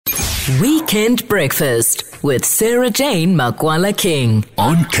Weekend Breakfast with Sarah Jane Makwala King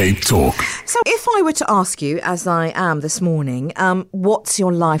on Cape Talk. So if I were to ask you, as I am this morning, what's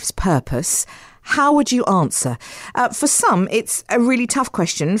your life's purpose? How would you answer? For some, it's a really tough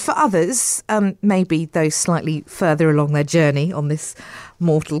question. For others, maybe those slightly further along their journey on this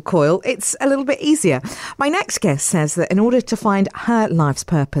mortal coil, it's a little bit easier. My next guest says that in order to find her life's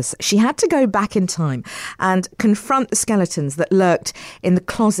purpose, she had to go back in time and confront the skeletons that lurked in the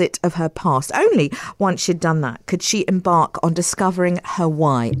closet of her past. Only once she'd done that could she embark on discovering her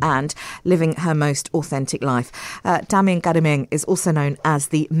why and living her most authentic life. Tami Nkadimeng is also known as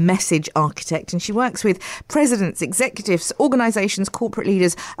the Message Architect, and she works with presidents, executives, organisations, corporate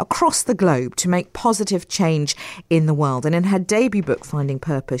leaders across the globe to make positive change in the world. And in her debut book, Finding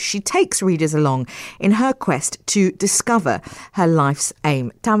Purpose, she takes readers along in her quest to discover her life's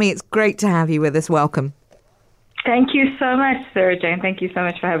aim. Tami, it's great to have you with us. Welcome. Thank you so much, Sarah Jane. Thank you so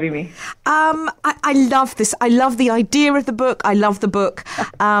much for having me. I love this. I love the idea of the book. I love the book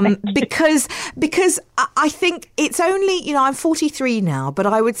because I think it's only, I'm 43 now, but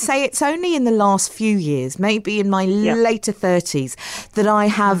I would say it's only in the last few years, maybe in my later 30s, that I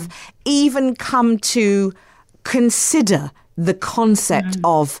have even come to consider the concept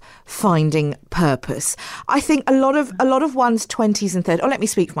of finding purpose. I think a lot of one's 20s and 30s, let me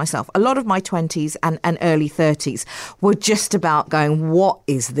speak for myself. A lot of my 20s and early 30s were just about going, what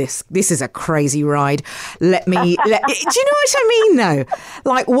is this? This is a crazy ride. Do you know what I mean though?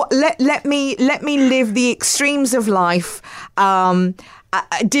 Like let me live the extremes of life.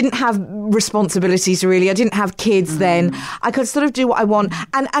 I didn't have responsibilities really. I didn't have kids then. I could sort of do what I want.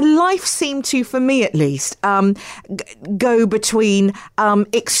 And life seemed to, for me at least, go between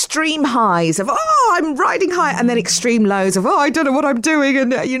extreme highs of, I'm riding high, and then extreme lows of, I don't know what I'm doing,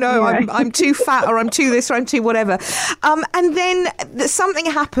 and, I'm too fat, or I'm too this, or I'm too whatever. And then something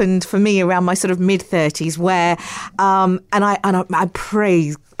happened for me around my sort of mid-30s where, and I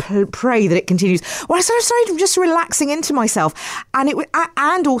pray that it continues. Well, I sort of started just relaxing into myself, and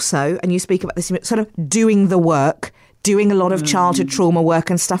you speak about this, sort of doing the work, doing a lot of childhood trauma work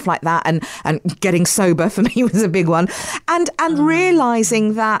and stuff like that, and getting sober for me was a big one, and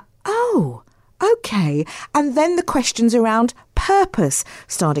realizing that, okay, and then the questions around purpose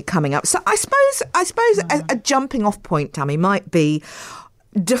started coming up. So I suppose a jumping off point, Tami, might be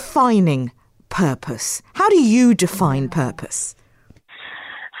defining purpose. How do you define purpose?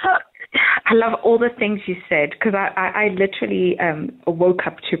 I love all the things you said, because I literally woke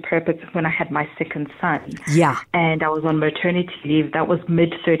up to purpose when I had my second son. Yeah. And I was on maternity leave. That was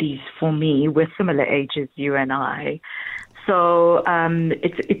mid-30s for me. We're similar ages, you and I. So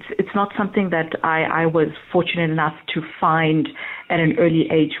it's not something that I was fortunate enough to find at an early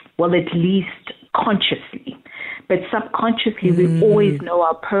age, well, at least consciously. But subconsciously, we always know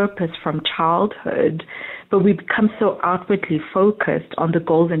our purpose from childhood, but we become so outwardly focused on the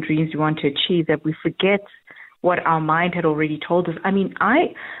goals and dreams we want to achieve that we forget what our mind had already told us. I mean,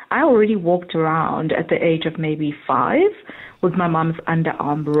 I already walked around at the age of maybe 5 with my mom's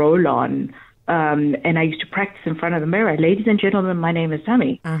underarm roll-on, and I used to practice in front of the mirror. Ladies and gentlemen, my name is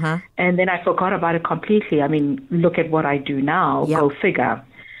Tami. And then I forgot about it completely. I mean, look at what I do now. Yep. Go figure.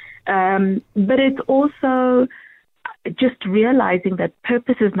 But it's also just realizing that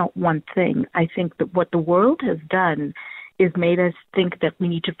purpose is not one thing. I think that what the world has done is made us think that we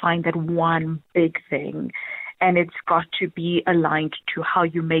need to find that one big thing, and it's got to be aligned to how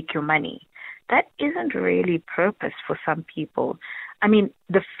you make your money. That isn't really purpose for some people. I mean,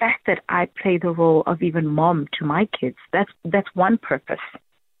 the fact that I play the role of even mom to my kids, that's one purpose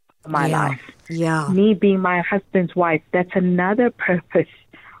of my life. Yeah. Me being my husband's wife, that's another purpose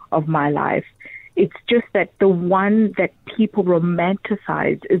of my life. It's just that the one that people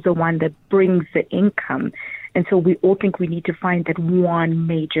romanticize is the one that brings the income. And so we all think we need to find that one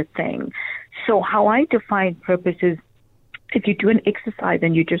major thing. So how I define purpose is, if you do an exercise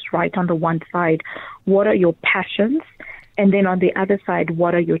and you just write on the one side, what are your passions? And then on the other side,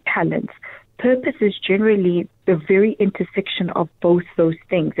 what are your talents? Purpose is generally the very intersection of both those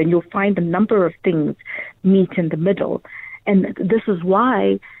things. And you'll find a number of things meet in the middle. And this is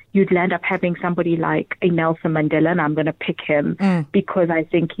why you'd land up having somebody like a Nelson Mandela, and I'm going to pick him because I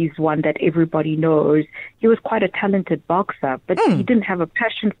think he's one that everybody knows. He was quite a talented boxer, but he didn't have a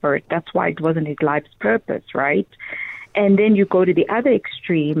passion for it. That's why it wasn't his life's purpose, right? And then you go to the other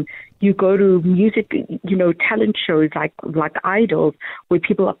extreme. You go to music, talent shows like Idols, where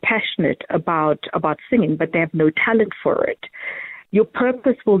people are passionate about singing, but they have no talent for it. Your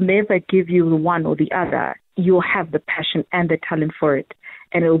purpose will never give you the one or the other. You'll have the passion and the talent for it.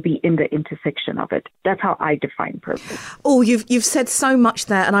 and it'll be in the intersection of it. That's how I define purpose. Oh, you've said so much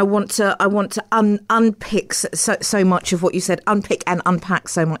there, and I want to unpick so much of what you said, unpick and unpack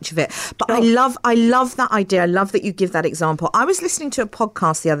so much of it. But I love that idea. I love that you give that example. I was listening to a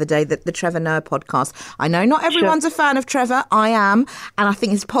podcast the other day, the Trevor Noah podcast. I know not everyone's a fan of Trevor. I am, and I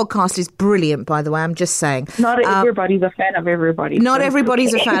think his podcast is brilliant. By the way, I'm just saying. Not everybody's a fan of everybody. Not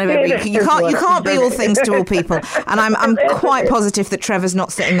everybody's a fan of everybody. You can't be all things to all people. And I'm quite positive that Trevor's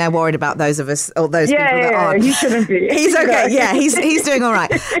not sitting there worried about those of us or those people that aren't. He shouldn't be. He's okay. Yeah, he's doing all right.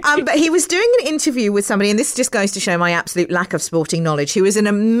 But he was doing an interview with somebody, and this just goes to show my absolute lack of sporting knowledge. He was in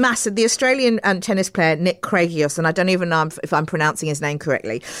the Australian tennis player Nick Kyrgios, and I don't even know if I'm pronouncing his name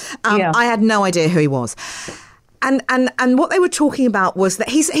correctly. I had no idea who he was. And what they were talking about was that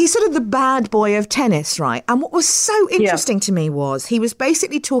he's sort of the bad boy of tennis, right? And what was so interesting to me was he was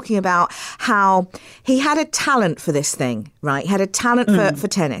basically talking about how he had a talent for this thing, right? He had a talent for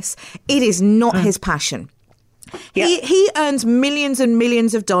tennis. It is not his passion. He earns millions and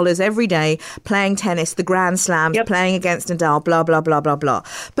millions of dollars every day playing tennis, the Grand Slams, playing against Nadal, blah, blah, blah, blah, blah.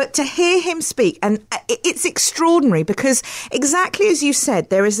 But to hear him speak, and it's extraordinary because exactly as you said,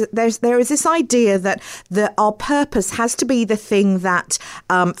 there is this idea that our purpose has to be the thing that,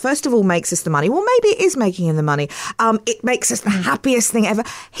 first of all, makes us the money. Well, maybe it is making him the money. It makes us the happiest thing ever.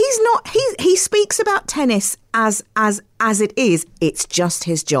 He speaks about tennis as it is. It's just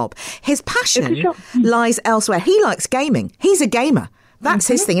his job. His passion lies elsewhere. He likes gaming. He's a gamer. That's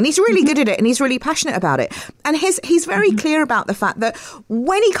his thing. And he's really good at it, and he's really passionate about it. And he's very clear about the fact that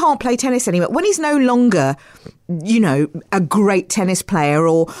when he can't play tennis anymore, when he's no longer, a great tennis player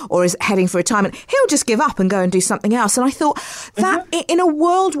or is heading for retirement, he'll just give up and go and do something else. And I thought that in a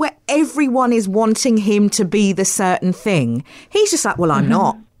world where everyone is wanting him to be the certain thing, he's just like, well, I'm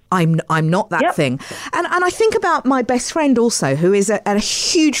not. I'm not that thing. And I think about my best friend also, who is a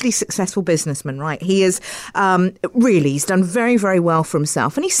hugely successful businessman, right? He is he's done very, very well for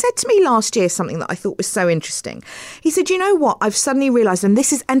himself. And he said to me last year something that I thought was so interesting. He said, you know what? I've suddenly realised,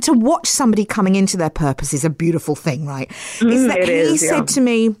 and to watch somebody coming into their purpose is a beautiful thing, right? He said to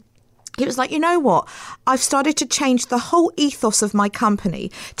me, he was like, you know what? I've started to change the whole ethos of my company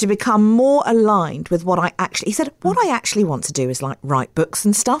to become more aligned with what I actually want to do is like write books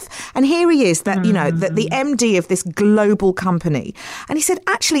and stuff. And here he is, that the MD of this global company. And he said,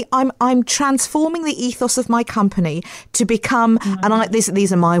 actually, I'm transforming the ethos of my company to become, and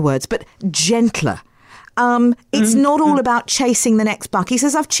these are my words, but gentler. It's not all about chasing the next buck. He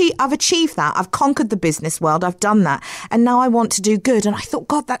says, I've achieved that. I've conquered the business world. I've done that. And now I want to do good. And I thought,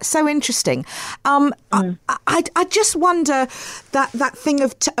 God, that's so interesting. I just wonder that thing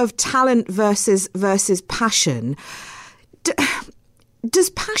of talent versus passion. Does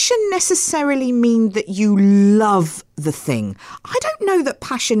passion necessarily mean that you love the thing? I don't know that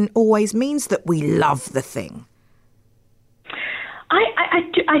passion always means that we love the thing.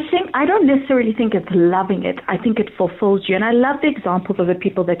 I don't necessarily think it's loving it. I think it fulfills you. And I love the examples of the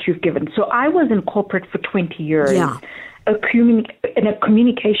people that you've given. So I was in corporate for 20 years. Yeah. A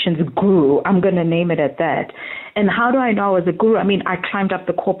communications guru. I'm going to name it at that. And how do I know I was a guru? I mean, I climbed up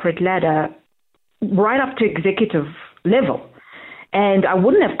the corporate ladder right up to executive level. And I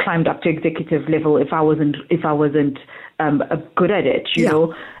wouldn't have climbed up to executive level if I wasn't good at it, you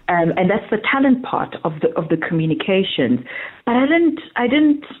know. And that's the talent part of the communications. But I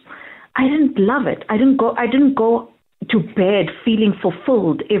didn't love it. I didn't go to bed feeling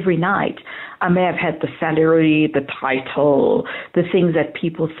fulfilled every night. I may have had the salary, the title, the things that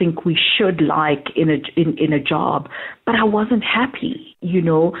people think we should like in a job, but I wasn't happy, you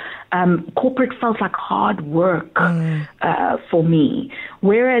know. Corporate felt like hard work for me.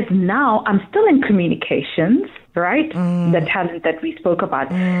 Whereas now I'm still in communications, right? The talent that we spoke about.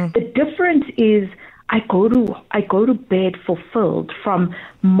 The difference is I go to bed fulfilled from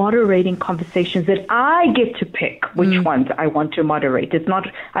moderating conversations that I get to pick which ones I want to moderate. It's not,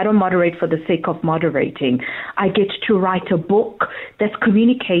 I don't moderate for the sake of moderating. I get to write a book that's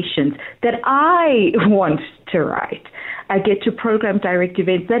communications that I want to write. I get to program direct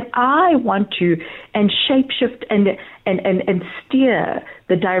events that I want to, and shapeshift and steer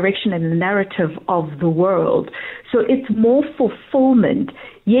the direction and the narrative of the world. So it's more fulfillment.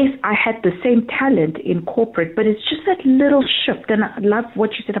 Yes, I had the same talent in corporate, but it's just that little shift. And I love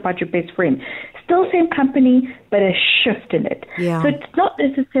what you said about your best friend. Still same company, but a shift in it. Yeah. So it's not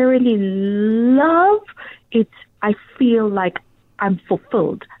necessarily love. It's, I feel like I'm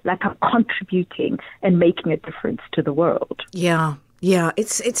fulfilled, like I'm contributing and making a difference to the world. Yeah, yeah.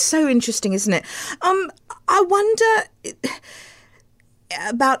 It's so interesting, isn't it? I wonder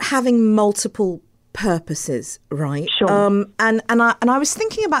about having multiple purposes, right? Sure. And I was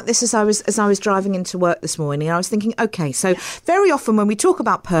thinking about this as I was driving into work this morning. I was thinking, okay, so very often when we talk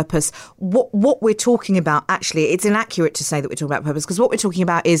about purpose, what we're talking about, actually, it's inaccurate to say that we're talking about purpose, because what we're talking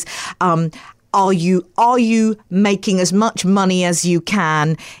about is are you making as much money as you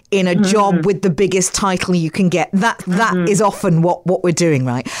can in a job with the biggest title you can get? That is often what we're doing,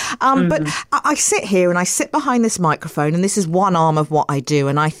 right? But I sit here and I sit behind this microphone, and this is one arm of what I do.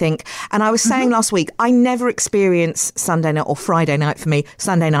 And I think, and I was saying last week, I never experience Sunday night or Friday night for me,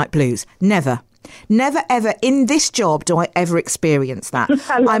 Sunday night blues. Never. Never, ever in this job do I ever experience that.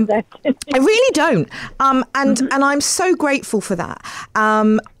 I love that. I really don't. And I'm so grateful for that.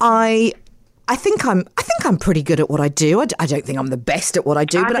 I think I'm pretty good at what I do. I don't think I'm the best at what I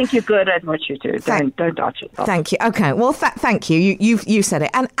do. I think you're good at what you do. Don't doubt yourself. Thank you. Okay. Well, thank you. You said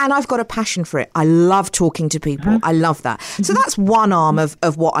it. And I've got a passion for it. I love talking to people. I love that. So that's one arm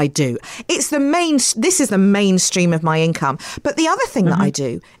of what I do. This is the mainstream of my income. But the other thing that I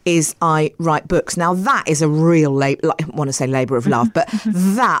do is I write books. Now that is a real I want to say labor of love, but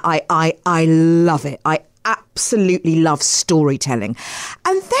that I love it. I absolutely love storytelling.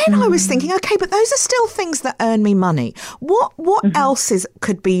 And then I was thinking, okay, but those are still things that earn me money. What else is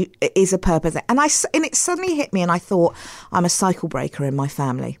a purpose? And it suddenly hit me, and I thought, I'm a cycle breaker in my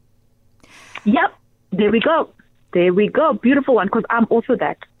family. Yep. There we go. Beautiful one, because I'm also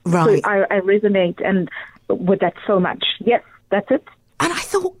that. Right. So I resonate and with that so much. Yes, that's it. And I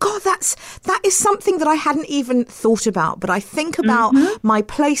thought, God, that is something that I hadn't even thought about. But I think about my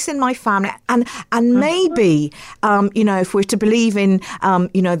place in my family, and maybe, if we're to believe in,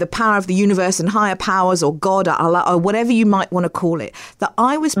 the power of the universe and higher powers or God or Allah or whatever you might want to call it, that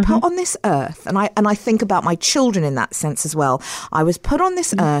I was put on this earth, and I think about my children in that sense as well. I was put on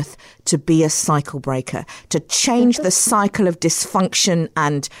this earth to be a cycle breaker, to change the cycle of dysfunction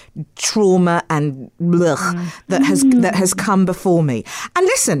and trauma and that has come before me. And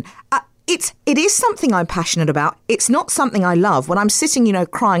listen, it is something I'm passionate about. It's not something I love. When I'm sitting,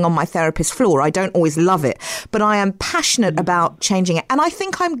 crying on my therapist's floor, I don't always love it, but I am passionate about changing it. And I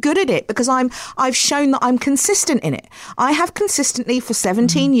think I'm good at it because I've shown that I'm consistent in it. I have consistently for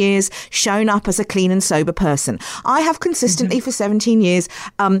 17 years shown up as a clean and sober person. I have consistently for 17 years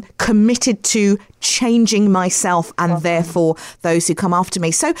committed to changing myself and therefore those who come after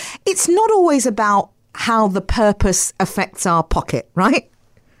me. So it's not always about how the purpose affects our pocket, right?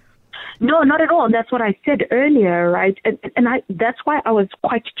 No, not at all. That's what I said earlier, right? And that's why I was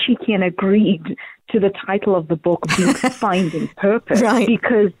quite cheeky and agreed to the title of the book, being Finding Purpose. Right.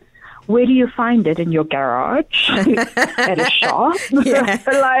 Because where do you find it? In your garage? At a shop? Yeah.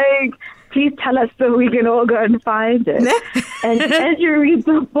 Please tell us so we can all go and find it. And as you read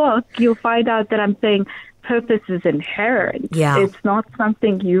the book, you'll find out that I'm saying purpose is inherent. Yeah. It's not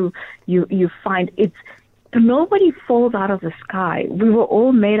something you find. Nobody falls out of the sky. We were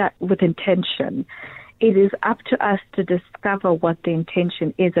all made up with intention. It is up to us to discover what the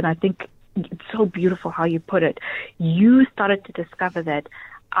intention is. And I think it's so beautiful how you put it. You started to discover that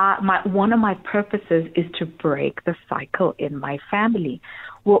one of my purposes is to break the cycle in my family.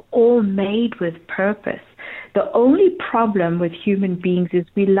 We're all made with purpose. The only problem with human beings is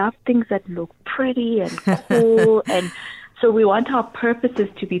we love things that look pretty and cool, and so we want our purposes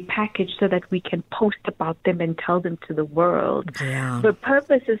to be packaged so that we can post about them and tell them to the world. Yeah. But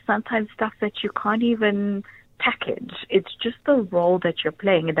purpose is sometimes stuff that you can't even package. It's just the role that you're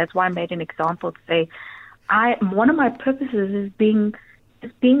playing, and that's why I made an example to say, one of my purposes is being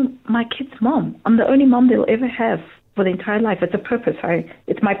my kid's mom. I'm the only mom they'll ever have for the entire life. It's a purpose.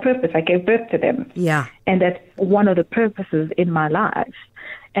 It's my purpose. I gave birth to them. Yeah. And that's one of the purposes in my life.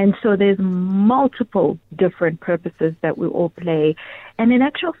 And so there's multiple different purposes that we all play. And in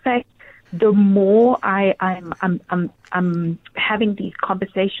actual fact, the more I'm having these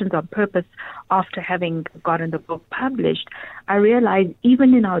conversations on purpose after having gotten the book published, I realize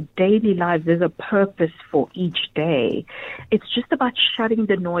even in our daily lives, there's a purpose for each day. It's just about shutting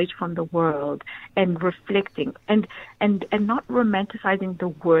the noise from the world and reflecting and not romanticizing the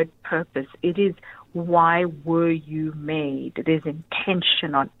word purpose. It is, why were you made? There's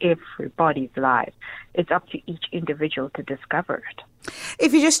intention on everybody's life. It's up to each individual to discover it.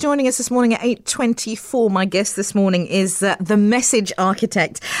 If you're just joining us this morning at 8:24, my guest this morning is the message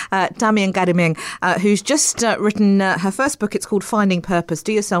architect, Dami Ngadimin, who's just written her first book. It's called Finding Purpose.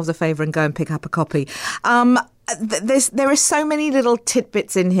 Do yourselves a favour and go and pick up a copy. There are so many little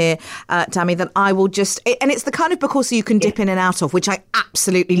tidbits in here, Dami, that I will just... And it's the kind of book also you can dip in and out of, which I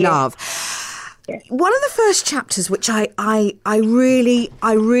absolutely love. One of the first chapters, which I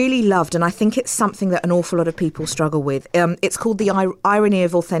really loved, and I think it's something that an awful lot of people struggle with, it's called The Irony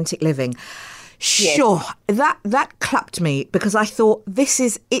of Authentic Living. Sure. Yes. That clapped me because I thought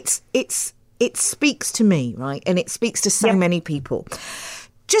it speaks to me, right? And it speaks to so many people.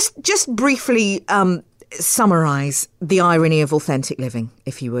 Just briefly summarize the irony of authentic living,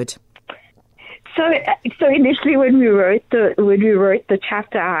 if you would. So initially when we wrote the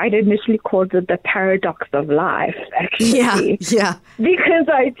chapter, I'd initially called it the paradox of life, actually. Yeah. Because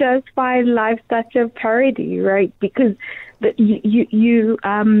I just find life such a parody, right? Because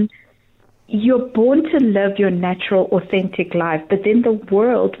you're born to live your natural, authentic life, but then the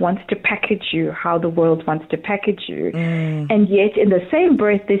world wants to package you how the world wants to package you. And yet in the same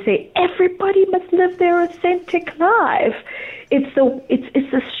breath, they say everybody must live their authentic life. It's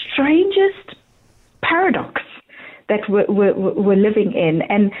the strangest paradox that we're living in,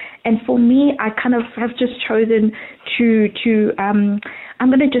 and for me, I kind of have just chosen to I'm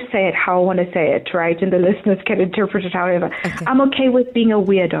going to just say it how I want to say it, right? And the listeners can interpret it however. Okay. I'm okay with being a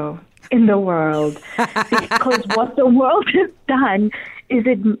weirdo in the world because what the world has done is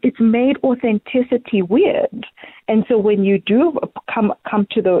it's made authenticity weird. And so when you do come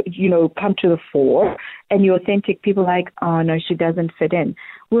to the fore and you're authentic, people are like, oh no, she doesn't fit in.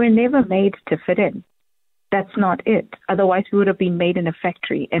 We're never made to fit in. That's not it. Otherwise, we would have been made in a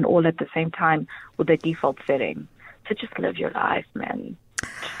factory and all at the same time with a default setting. So just live your life, man.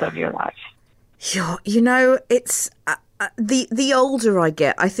 Just live your life. It's the older I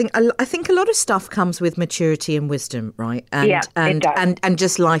get, I think a lot of stuff comes with maturity and wisdom, right? And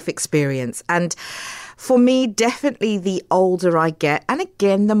just life experience. And for me, definitely the older I get, and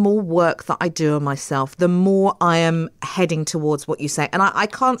again, the more work that I do on myself, the more I am heading towards what you say. And I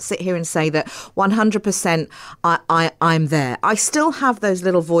can't sit here and say that 100% I'm there. I still have those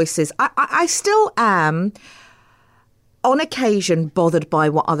little voices. I still am, on occasion, bothered by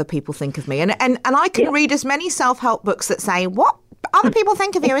what other people think of me. And I can read as many self-help books that say, what other people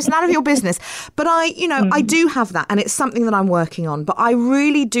think of you is none of your business. But I do have that, and it's something that I'm working on. But I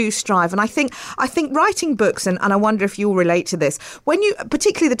really do strive. And I think writing books, and I wonder if you'll relate to this, when you,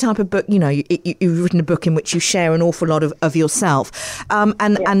 particularly the type of book, you've written a book in which you share an awful lot of yourself,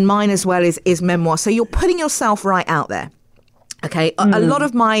 and mine as well is memoir. So you're putting yourself right out there. Okay, a lot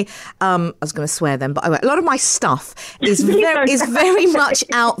of my, I was going to swear then, but a lot of my stuff is very much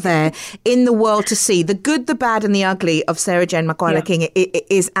out there in the world to see. The good, the bad, and the ugly of Sarah Jane Makwala King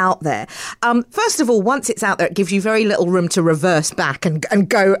is out there. First of all, once it's out there, it gives you very little room to reverse back and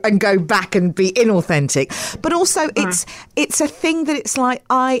go back and be inauthentic. But also, it's a thing that it's like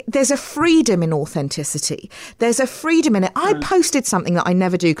there's a freedom in authenticity. There's a freedom in it. I posted something that I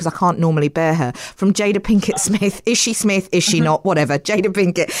never do because I can't normally bear her, from Jada Pinkett Smith. Is she Smith? Is she not? Whatever, Jada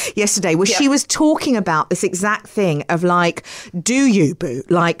Pinkett yesterday, where she was talking about this exact thing of like, do you, boo?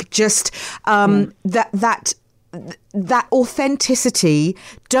 Like just that authenticity.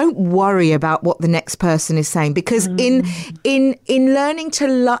 Don't worry about what the next person is saying, because in learning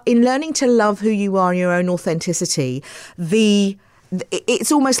to love who you are and your own authenticity,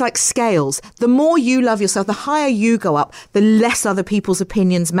 it's almost like scales. The more you love yourself, the higher you go up, the less other people's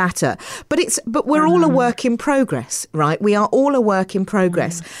opinions matter. But we're all a work in progress, right? We are all a work in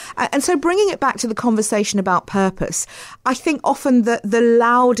progress. And so bringing it back to the conversation about purpose, I think often the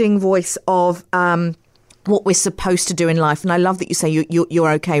lauding voice of what we're supposed to do in life. And I love that you say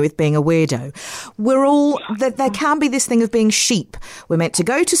you're okay with being a weirdo. We're all, there can be this thing of being sheep. We're meant to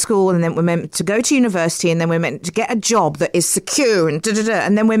go to school, and then we're meant to go to university, and then we're meant to get a job that is secure, and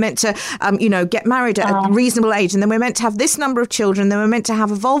and then we're meant to, get married at a reasonable age, and then we're meant to have this number of children, and then we're meant to have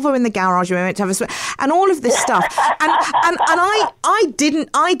a Volvo in the garage, and we're meant to have and all of this stuff. And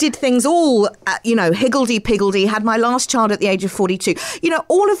I did things all, higgledy-piggledy, had my last child at the age of 42,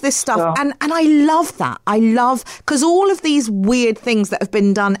 all of this stuff. And I love that. I love, because all of these weird things that have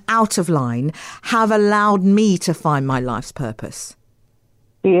been done out of line have allowed me to find my life's purpose.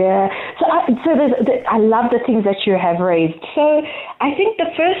 Yeah. So I love the things that you have raised. So I think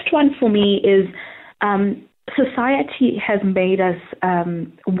the first one for me is society has made us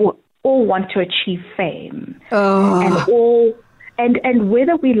all want to achieve fame. And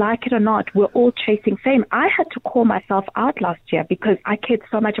whether we like it or not, we're all chasing fame. I had to call myself out last year because I cared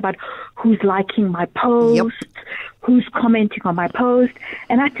so much about who's liking my post, who's commenting on my post,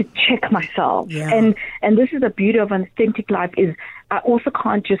 and I had to check myself. Yeah. And this is the beauty of an authentic life, is I also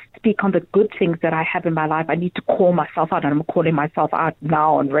can't just speak on the good things that I have in my life. I need to call myself out, and I'm calling myself out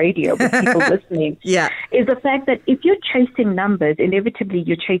now on radio with people listening. Yeah. Is the fact that if you're chasing numbers, inevitably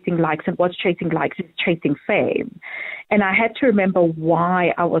you're chasing likes, and what's chasing likes is chasing fame. And I had to remember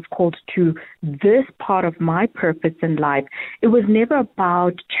why I was called to this part of my purpose in life. It was never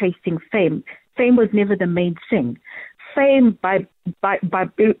about chasing fame. Fame was never the main thing. fame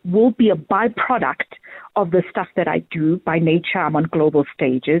will be a byproduct of the stuff that I do. By nature, I'm on global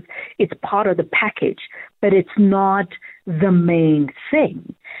stages. It's part of the package, but it's not the main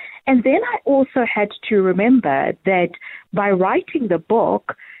thing. And then I also had to remember that by writing the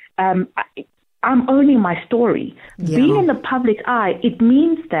book, I'm owning my story. Yeah. Being in the public eye, it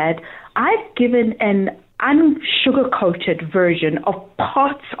means that I've given an unsugar-coated version of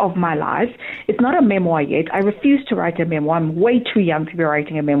parts of my life. It's not a memoir yet. I refuse to write a memoir. I'm way too young to be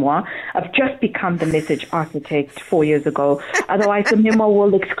writing a memoir. I've just become the message architect 4 years ago. Otherwise, the memoir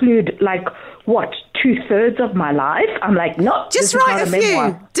will exclude, 2/3 of my life? I'm like, no, just write a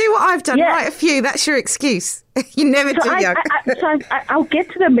few. Do what I've done. Yeah. Write a few. That's your excuse. You never do. I'll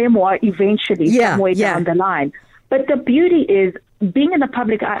get to the memoir eventually, somewhere down the line. But the beauty is, being in the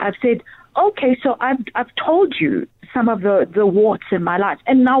public eye, I've said, okay, so I've told you some of the warts in my life.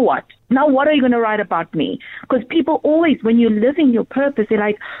 And now what? Now what are you going to write about me? Because people always, when you're living your purpose, they're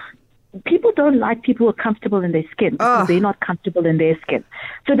like, people don't like people who are comfortable in their skin because they're not comfortable in their skin.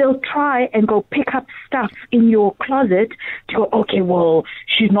 So they'll try and go pick up stuff in your closet to go, okay, well,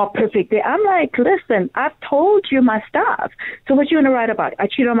 she's not perfect there. I'm like, listen, I've told you my stuff. So what you want to write about? I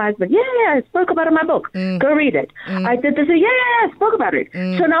cheated on my husband. Yeah, I spoke about it in my book. Go read it. I did this. Yeah, I spoke about it.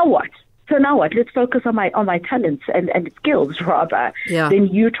 So now what? Let's focus on my talents and skills rather than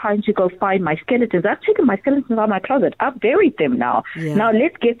you trying to go find my skeletons. I've taken my skeletons out of my closet. I've buried them now. Yeah. Now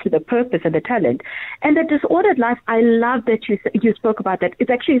let's get to the purpose and the talent. And the disordered life, I love that you spoke about that. It's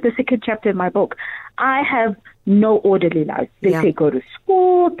actually the second chapter in my book. I have no orderly life. They say go to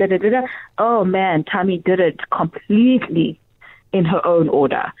school, da-da-da-da. Oh man, Tammy did it completely in her own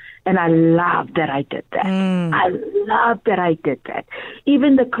order. And I love that I did that. I love that I did that.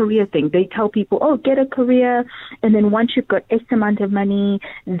 Even the career thing, they tell people, get a career, and then once you've got X amount of money,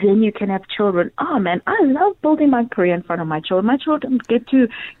 then you can have children. Oh man, I love building my career in front of my children. My children get to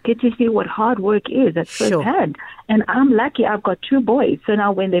see what hard work is at first hand. And I'm lucky I've got 2 boys. So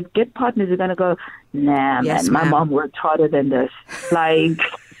now when they get partners, they're going to go, nah, yes, man, my mom worked harder than this.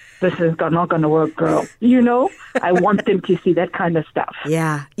 This is not going to work, girl. I want them to see that kind of stuff.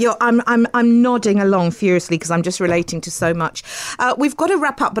 Yeah, I'm nodding along furiously because I'm just relating to so much. We've got to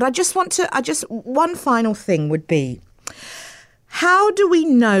wrap up, but one final thing would be, how do we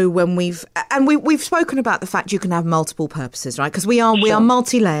know when we've spoken about the fact you can have multiple purposes, right? Because we are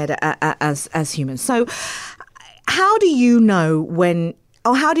multi-layered as humans. So how do you know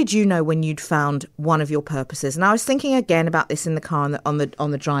how did you know when you'd found one of your purposes? And I was thinking again about this in the car on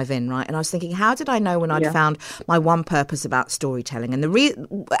the drive in, right? And I was thinking, how did I know when I'd found my one purpose about storytelling? And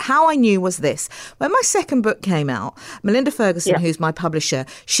how I knew was this: when my second book came out, Melinda Ferguson, who's my publisher,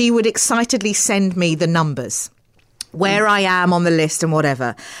 she would excitedly send me the numbers, where I am on the list and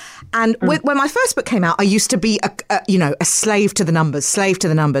whatever. And when my first book came out, I used to be a slave to the numbers. So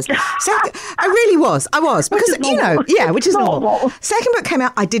I really was. I was because which is normal. Second book came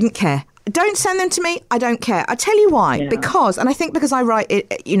out, I didn't care. Don't send them to me. I don't care. I tell you why. Yeah. Because I write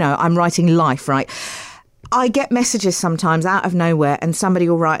it. I'm writing life, right? I get messages sometimes out of nowhere, and somebody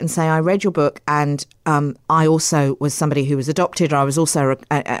will write and say, I read your book, and I also was somebody who was adopted, or I was also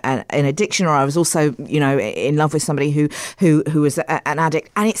in addiction, or I was also, in love with somebody who was an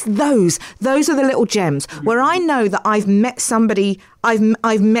addict. And it's those are the little gems where I know that I've met somebody,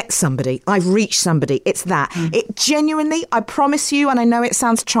 I've met somebody, I've reached somebody. It's that. It genuinely, I promise you, and I know it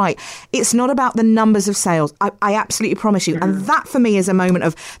sounds trite, it's not about the numbers of sales. I absolutely promise you. And that for me is a moment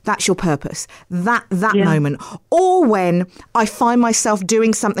of, that's your purpose. That moment. Or when I find myself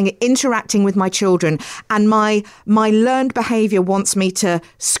doing something, interacting with my children, and my learned behavior wants me to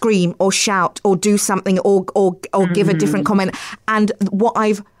scream or shout or do something or give a different comment. And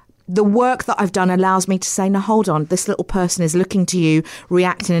the work that I've done allows me to say, no, hold on, this little person is looking to you,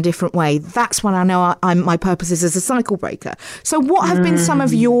 react in a different way. That's when I know my purpose is as a cycle breaker. So what have been some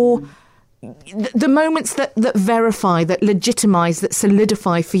of the moments that verify, that legitimize, that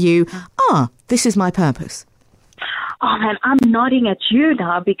solidify for you, this is my purpose? Oh man, I'm nodding at you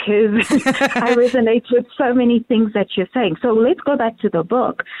now because I resonate with so many things that you're saying. So let's go back to the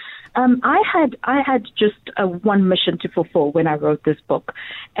book. I had just one mission to fulfill when I wrote this book,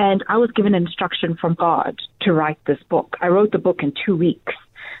 and I was given instruction from God to write this book. I wrote the book in 2 weeks.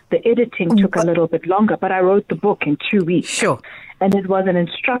 The editing took a little bit longer, but I wrote the book in 2 weeks. Sure. And it was an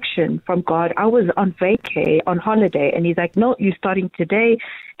instruction from God. I was on vacay, on holiday, and he's like, no, you're starting today.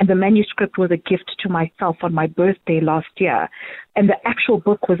 And the manuscript was a gift to myself on my birthday last year. And the actual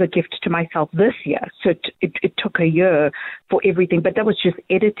book was a gift to myself this year. So it took a year for everything, but that was just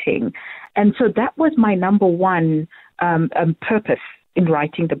editing. And so that was my number one purpose in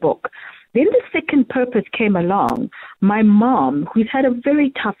writing the book. Then the second purpose came along. My mom, who's had a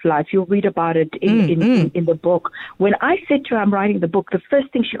very tough life, you'll read about it in the book. When I said to her, I'm writing the book, the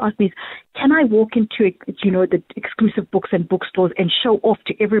first thing she asked me is, can I walk into, the exclusive books and bookstores and show off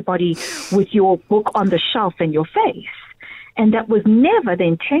to everybody with your book on the shelf and your face? And that was never the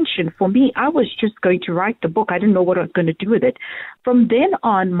intention for me. I was just going to write the book. I didn't know what I was going to do with it. From then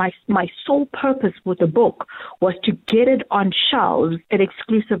on, my sole purpose with the book was to get it on shelves at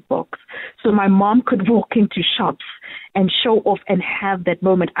exclusive books so my mom could walk into shops and show off and have that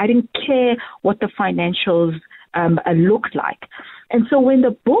moment. I didn't care what the financials looked like. And so when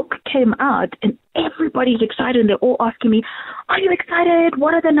the book came out and everybody's excited and they're all asking me, are you excited?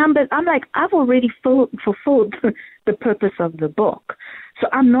 What are the numbers? I'm like, I've already fulfilled the purpose of the book. So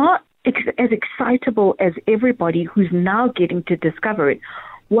I'm not as excitable as everybody who's now getting to discover it.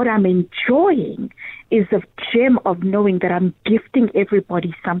 What I'm enjoying is the gem of knowing that I'm gifting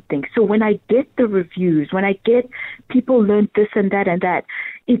everybody something. So when I get the reviews, when I get people learn this and that,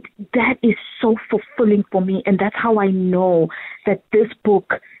 that is so fulfilling for me. And that's how I know that this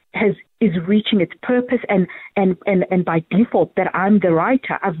book is reaching its purpose and by default that I'm the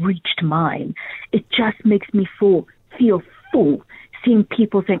writer, I've reached mine. It just makes me feel full. Seeing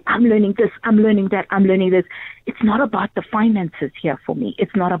people saying, I'm learning this, I'm learning that, I'm learning this. It's not about the finances here for me.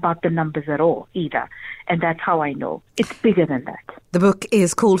 It's not about the numbers at all either. And that's how I know. It's bigger than that. The book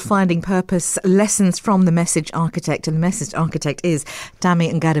is called Finding Purpose, Lessons from the Message Architect. And the Message Architect is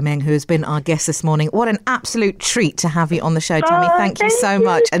Tammy Ngadimeng, who has been our guest this morning. What an absolute treat to have you on the show, Tammy. Thank you so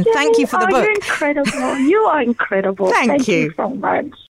much. And thank you for the book. You're incredible. You are incredible. Thank you so much.